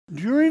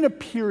during a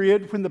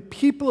period when the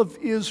people of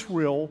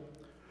Israel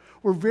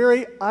were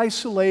very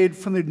isolated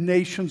from the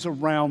nations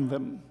around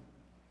them.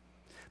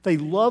 They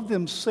loved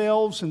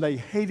themselves and they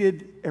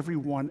hated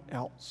everyone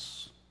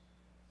else.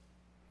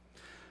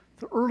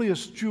 The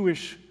earliest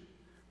Jewish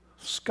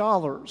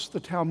scholars, the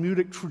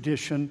Talmudic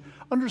tradition,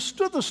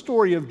 understood the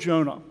story of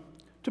Jonah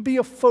to be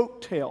a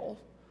folk tale,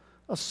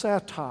 a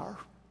satire,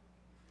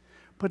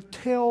 but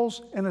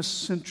tells an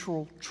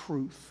essential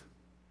truth,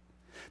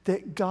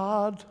 that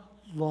God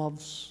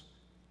loves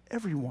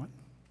everyone.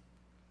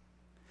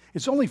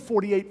 It's only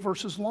 48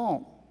 verses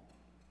long.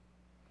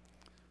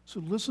 So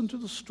listen to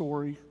the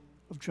story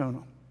of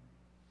Jonah.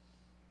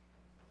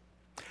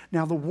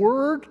 Now the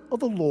word of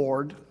the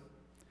Lord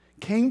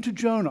came to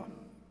Jonah,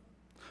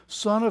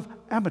 son of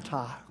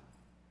Amittai.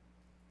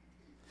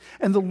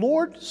 And the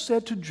Lord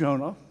said to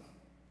Jonah,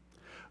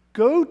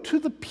 "Go to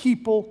the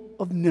people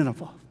of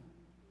Nineveh,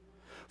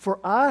 for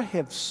I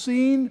have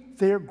seen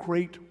their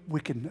great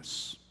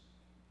wickedness,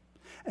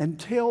 and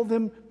tell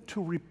them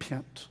to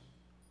repent,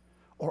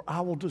 or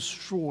I will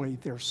destroy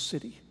their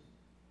city."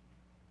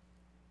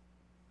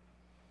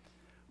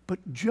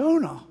 But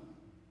Jonah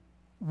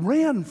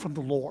ran from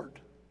the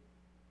Lord.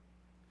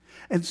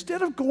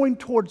 Instead of going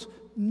towards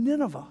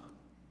Nineveh,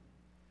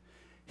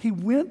 he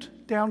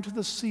went down to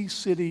the sea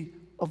city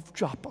of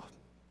Joppa,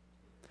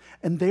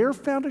 and there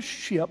found a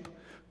ship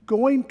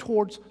going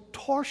towards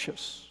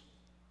Tarshish,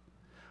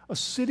 a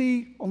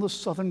city on the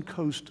southern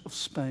coast of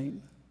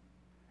Spain,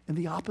 in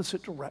the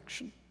opposite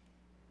direction.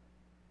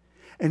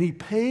 And he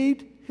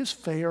paid his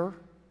fare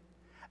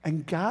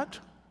and got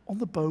on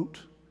the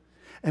boat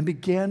and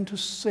began to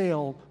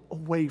sail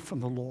away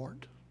from the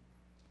Lord.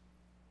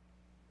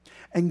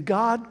 And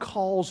God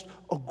caused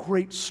a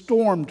great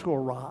storm to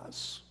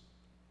arise.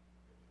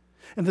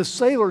 And the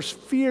sailors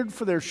feared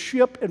for their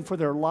ship and for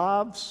their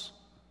lives.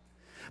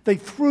 They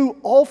threw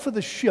off of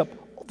the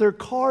ship their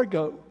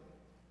cargo.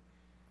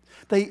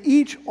 They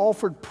each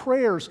offered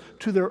prayers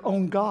to their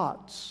own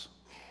gods.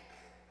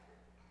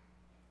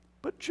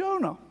 But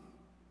Jonah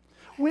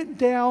went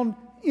down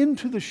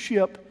into the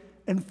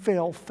ship and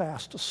fell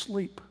fast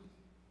asleep.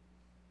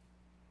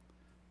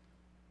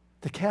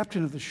 The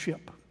captain of the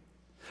ship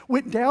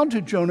went down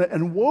to Jonah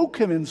and woke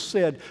him and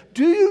said,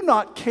 "Do you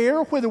not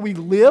care whether we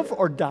live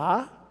or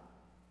die?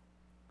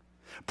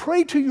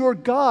 Pray to your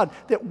God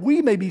that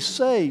we may be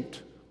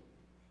saved."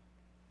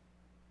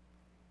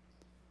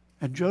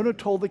 And Jonah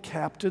told the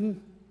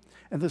captain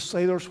and the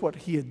sailors what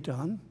he had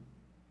done.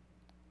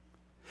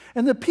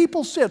 And the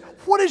people said,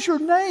 "What is your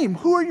name?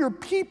 Who are your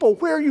people?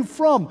 Where are you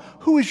from?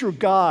 Who is your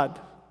God?"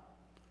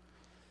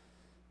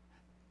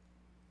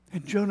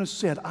 And Jonah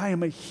said, "I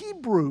am a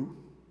Hebrew,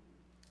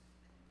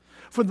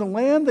 from the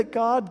land that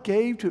God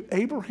gave to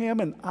Abraham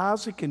and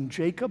Isaac and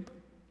Jacob.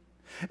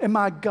 And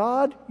my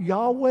God,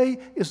 Yahweh,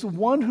 is the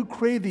one who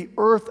created the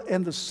earth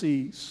and the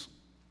seas."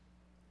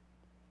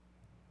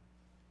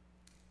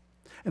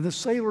 And the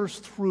sailors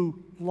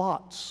threw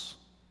lots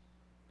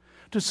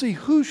to see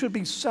who should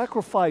be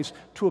sacrificed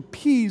to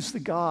appease the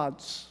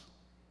gods.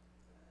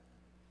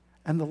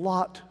 And the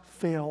lot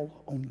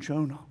fell on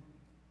Jonah.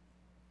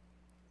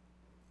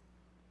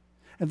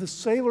 And the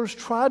sailors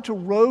tried to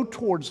row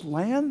towards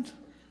land,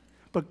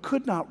 but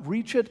could not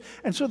reach it.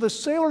 And so the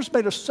sailors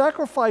made a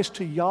sacrifice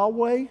to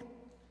Yahweh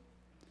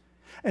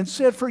and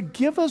said,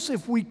 "Forgive us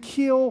if we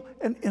kill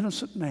an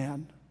innocent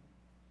man."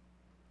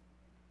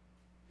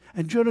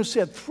 And Jonah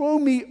said, "Throw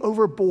me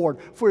overboard,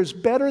 for it's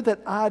better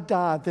that I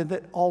die than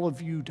that all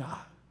of you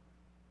die."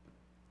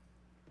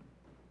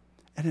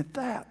 And at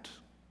that,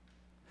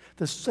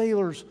 the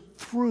sailors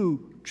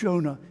threw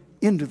Jonah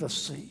into the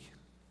sea.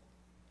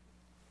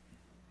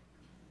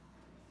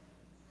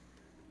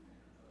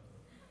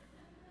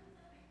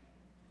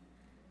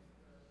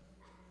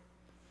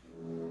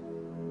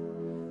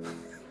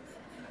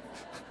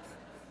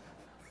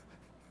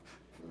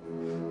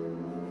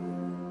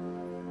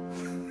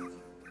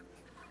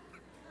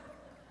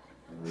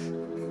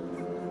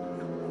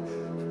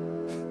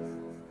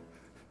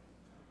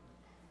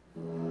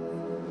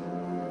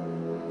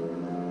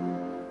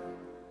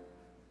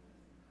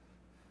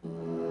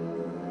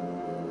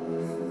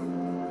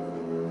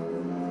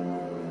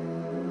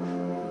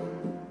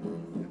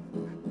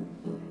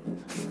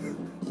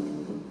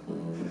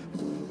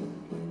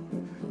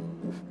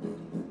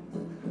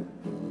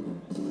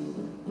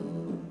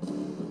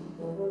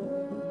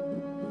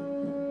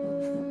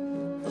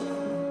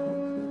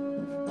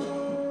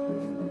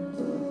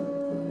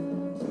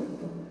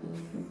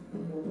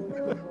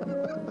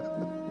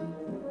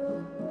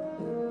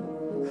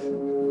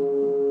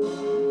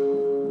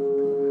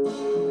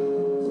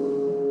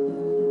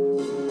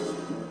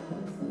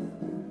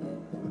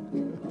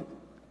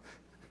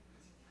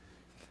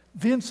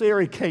 Vince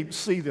Airy can't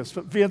see this,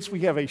 but Vince,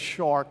 we have a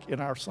shark in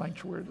our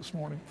sanctuary this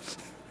morning.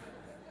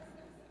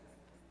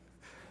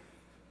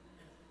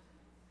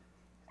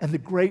 And the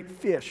great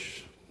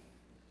fish,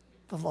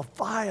 the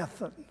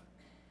Leviathan,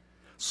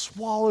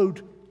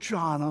 swallowed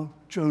Jonah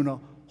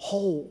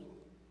whole.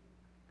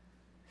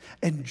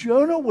 And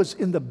Jonah was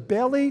in the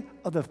belly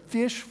of the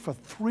fish for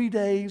 3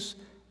 days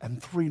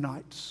and 3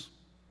 nights.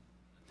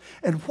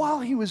 And while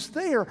he was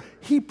there,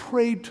 he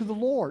prayed to the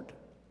Lord.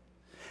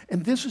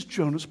 And this is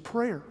Jonah's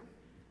prayer.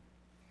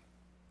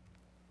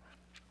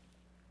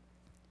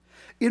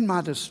 In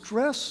my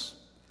distress,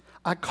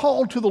 I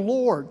called to the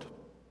Lord,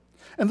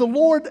 and the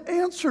Lord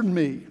answered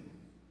me.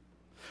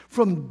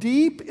 From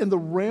deep in the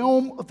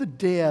realm of the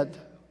dead,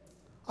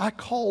 I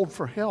called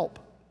for help.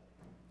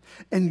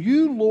 And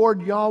you,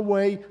 Lord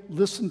Yahweh,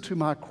 listened to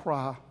my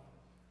cry.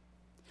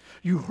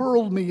 You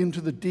hurled me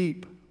into the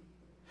deep,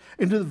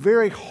 into the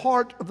very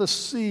heart of the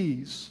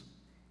seas,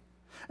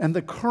 and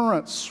the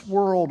currents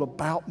swirled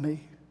about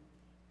me.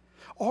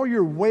 All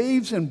your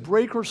waves and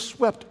breakers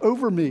swept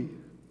over me.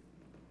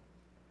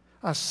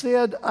 I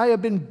said, I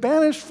have been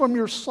banished from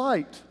your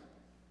sight.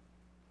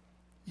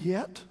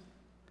 Yet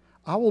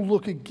I will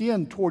look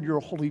again toward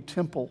your holy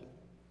temple.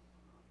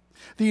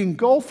 The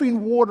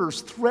engulfing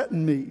waters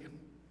threatened me.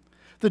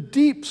 The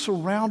deep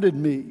surrounded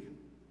me.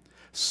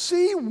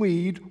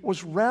 Seaweed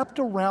was wrapped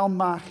around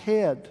my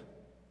head.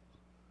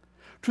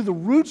 To the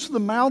roots of the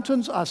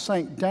mountains I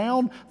sank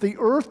down. The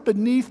earth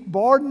beneath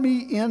barred me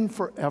in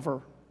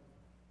forever.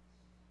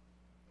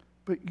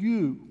 But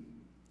you,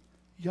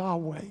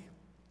 Yahweh,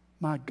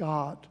 my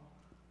God,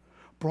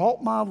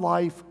 brought my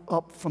life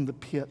up from the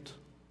pit.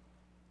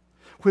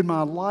 When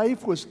my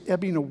life was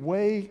ebbing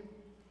away,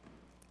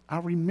 I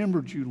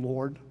remembered you,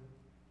 Lord,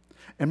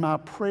 and my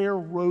prayer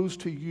rose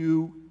to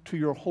you, to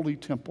your holy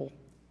temple.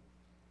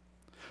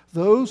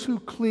 Those who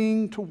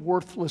cling to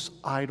worthless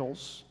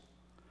idols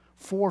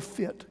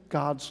forfeit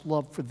God's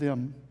love for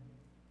them.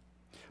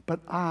 But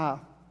I,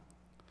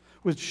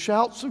 with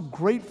shouts of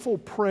grateful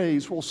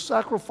praise, will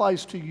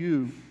sacrifice to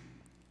you.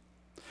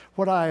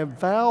 What I have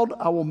vowed,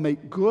 I will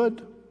make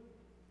good.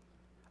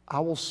 I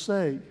will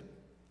say,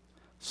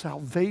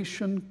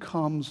 salvation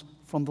comes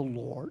from the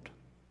Lord.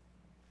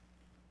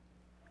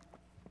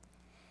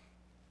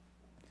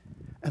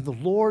 And the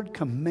Lord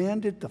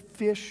commanded the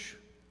fish,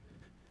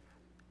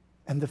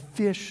 and the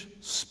fish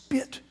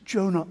spit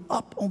Jonah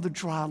up on the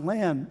dry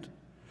land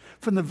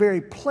from the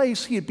very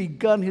place he had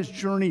begun his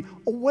journey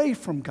away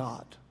from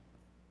God.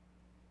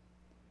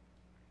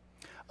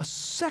 A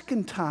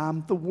second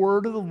time, the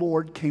word of the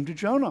Lord came to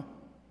Jonah.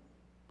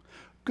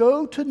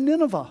 Go to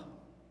Nineveh,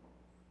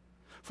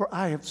 for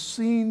I have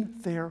seen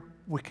their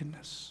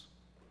wickedness.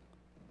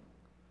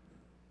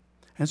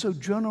 And so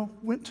Jonah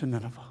went to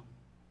Nineveh.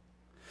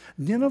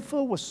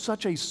 Nineveh was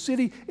such a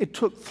city, it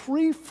took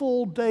 3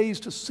 full days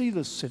to see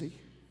the city.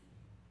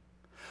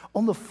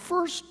 On the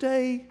first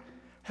day,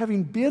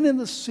 having been in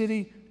the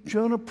city,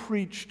 Jonah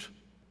preached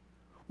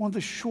one of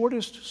the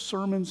shortest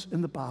sermons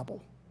in the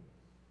Bible.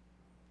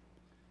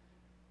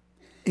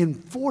 In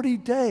 40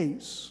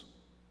 days,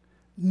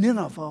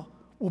 Nineveh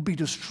will be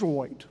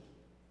destroyed.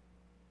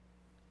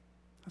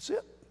 That's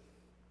it.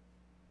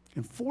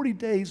 In 40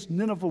 days,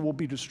 Nineveh will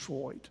be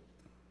destroyed.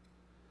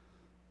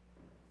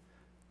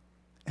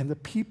 And the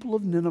people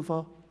of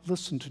Nineveh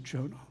listened to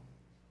Jonah.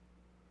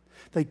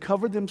 They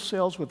covered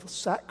themselves with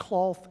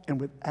sackcloth and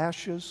with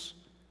ashes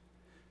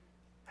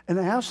and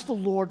asked the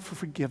Lord for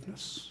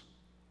forgiveness.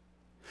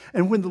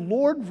 And when the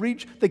Lord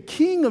reached the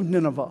king of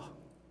Nineveh,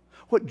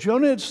 what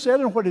Jonah had said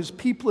and what his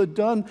people had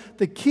done,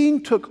 the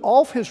king took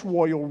off his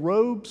royal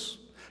robes,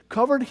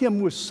 covered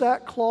him with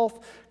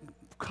sackcloth,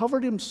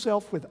 covered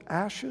himself with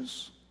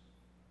ashes,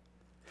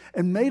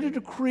 and made a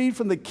decree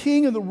from the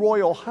king and the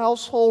royal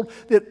household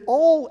that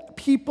all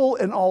people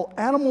and all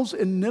animals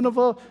in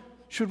Nineveh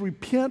should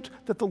repent,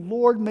 that the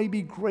Lord may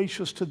be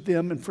gracious to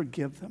them and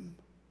forgive them.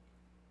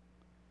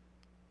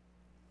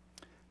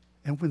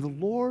 And when the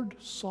Lord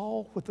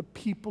saw what the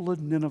people of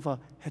Nineveh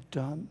had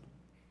done,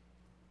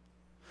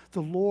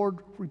 the Lord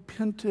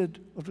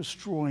repented of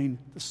destroying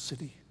the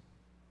city.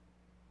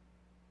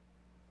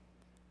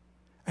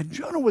 And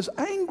Jonah was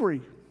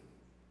angry.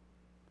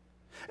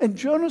 And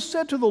Jonah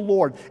said to the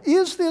Lord,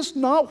 is this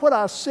not what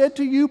I said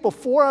to you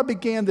before I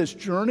began this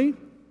journey?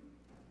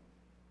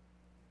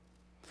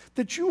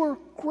 That you are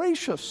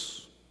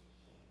gracious,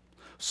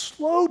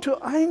 slow to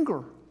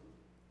anger,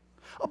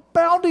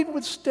 abounding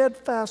with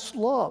steadfast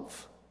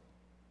love.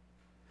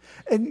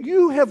 And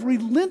you have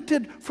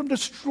relented from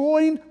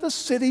destroying the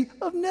city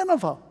of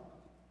Nineveh.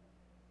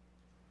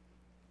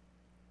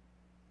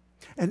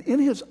 And in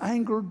his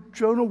anger,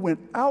 Jonah went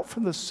out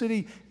from the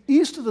city,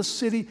 east of the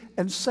city,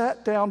 and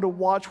sat down to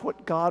watch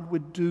what God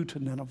would do to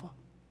Nineveh.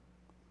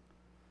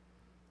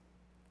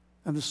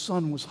 And the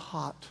sun was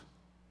hot,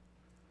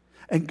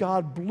 and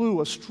God blew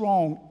a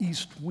strong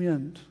east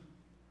wind.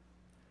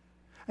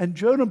 And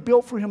Jonah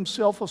built for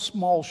himself a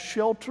small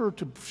shelter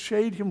to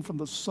shade him from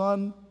the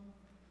sun.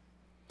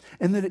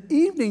 And then at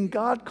evening,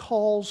 God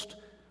caused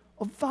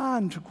a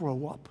vine to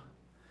grow up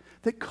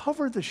that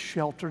covered the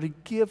shelter to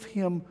give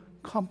him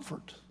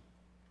comfort.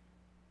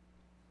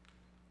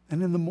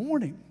 And in the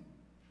morning,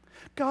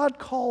 God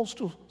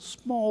caused a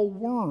small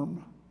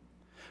worm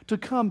to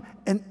come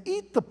and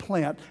eat the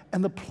plant,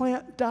 and the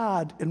plant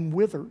died and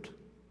withered.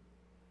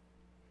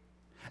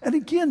 And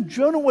again,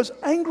 Jonah was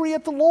angry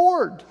at the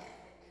Lord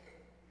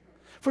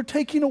for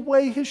taking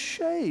away his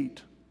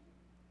shade.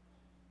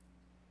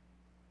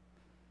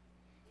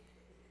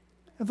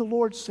 And the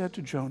Lord said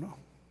to Jonah,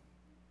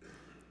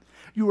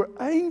 "You are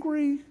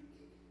angry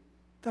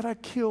that I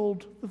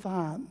killed the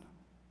vine,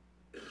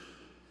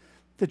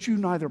 that you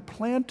neither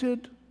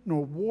planted,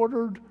 nor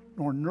watered,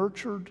 nor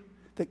nurtured,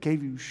 that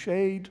gave you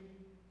shade.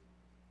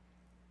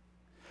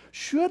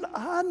 Should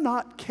I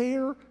not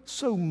care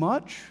so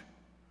much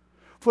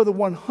for the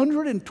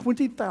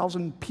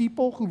 120,000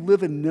 people who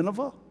live in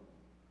Nineveh,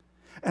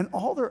 and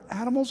all their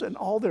animals and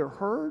all their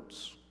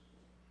herds?"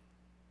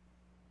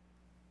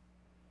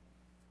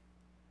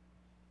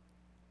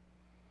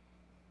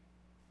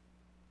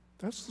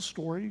 That's the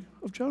story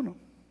of Jonah.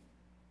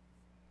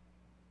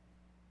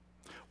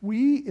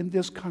 We in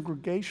this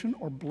congregation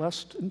are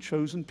blessed and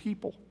chosen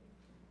people.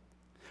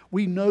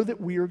 We know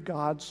that we are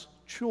God's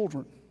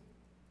children.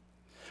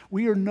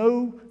 We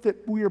know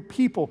that we are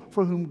people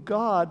for whom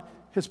God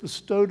has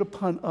bestowed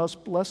upon us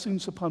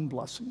blessings upon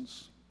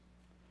blessings.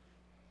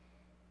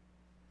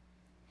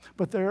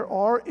 But there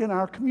are in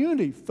our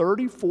community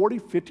 30, 40,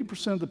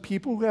 50% of the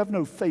people who have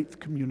no faith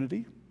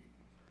community,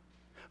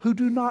 who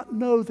do not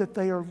know that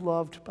they are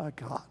loved by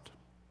God.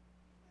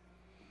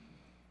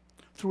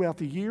 Throughout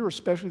the year,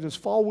 especially this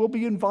fall, we'll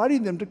be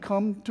inviting them to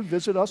come to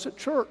visit us at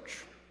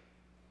church.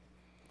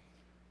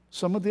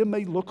 Some of them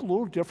may look a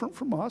little different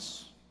from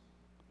us.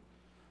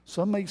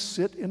 Some may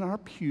sit in our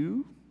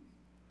pew.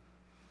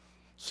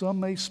 Some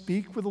may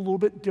speak with a little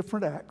bit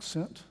different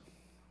accent.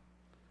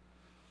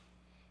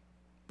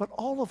 But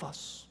all of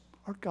us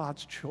are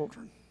God's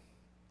children.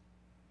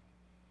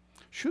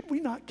 Should we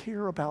not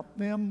care about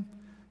them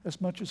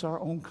as much as our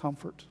own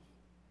comfort?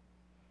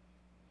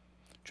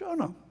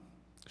 Jonah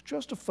is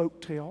just a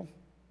folk tale,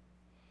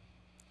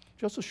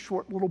 just a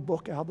short little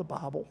book out of the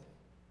Bible,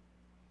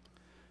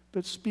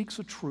 but speaks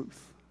a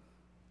truth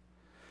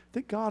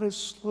that God is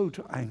slow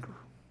to anger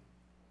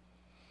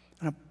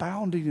and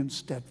abounding in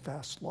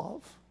steadfast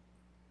love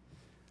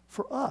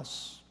for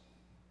us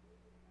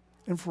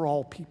and for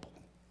all people.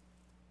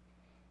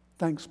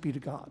 Thanks be to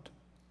God.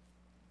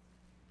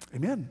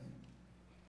 Amen.